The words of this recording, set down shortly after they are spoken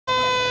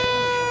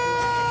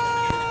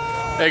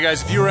Hey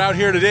guys, if you were out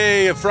here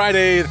today,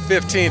 Friday the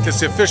 15th, it's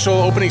the official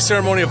opening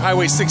ceremony of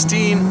Highway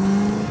 16,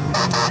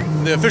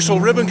 the official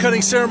ribbon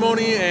cutting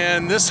ceremony,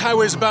 and this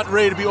highway is about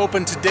ready to be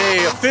opened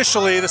today,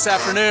 officially this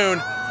afternoon.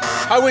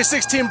 Highway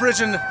 16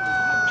 bridging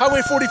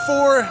Highway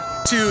 44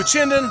 to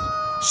Chinden.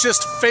 It's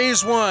just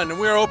phase one, and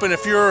we are open.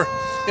 If you're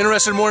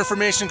interested in more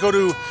information, go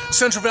to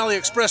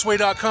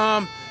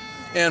centralvalleyexpressway.com.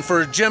 And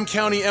for Gem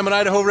County, Emmett,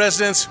 Idaho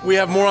residents, we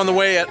have more on the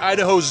way at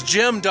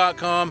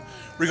idahosgem.com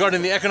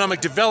regarding the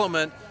economic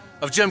development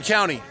of Gem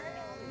County.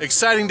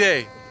 Exciting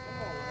day.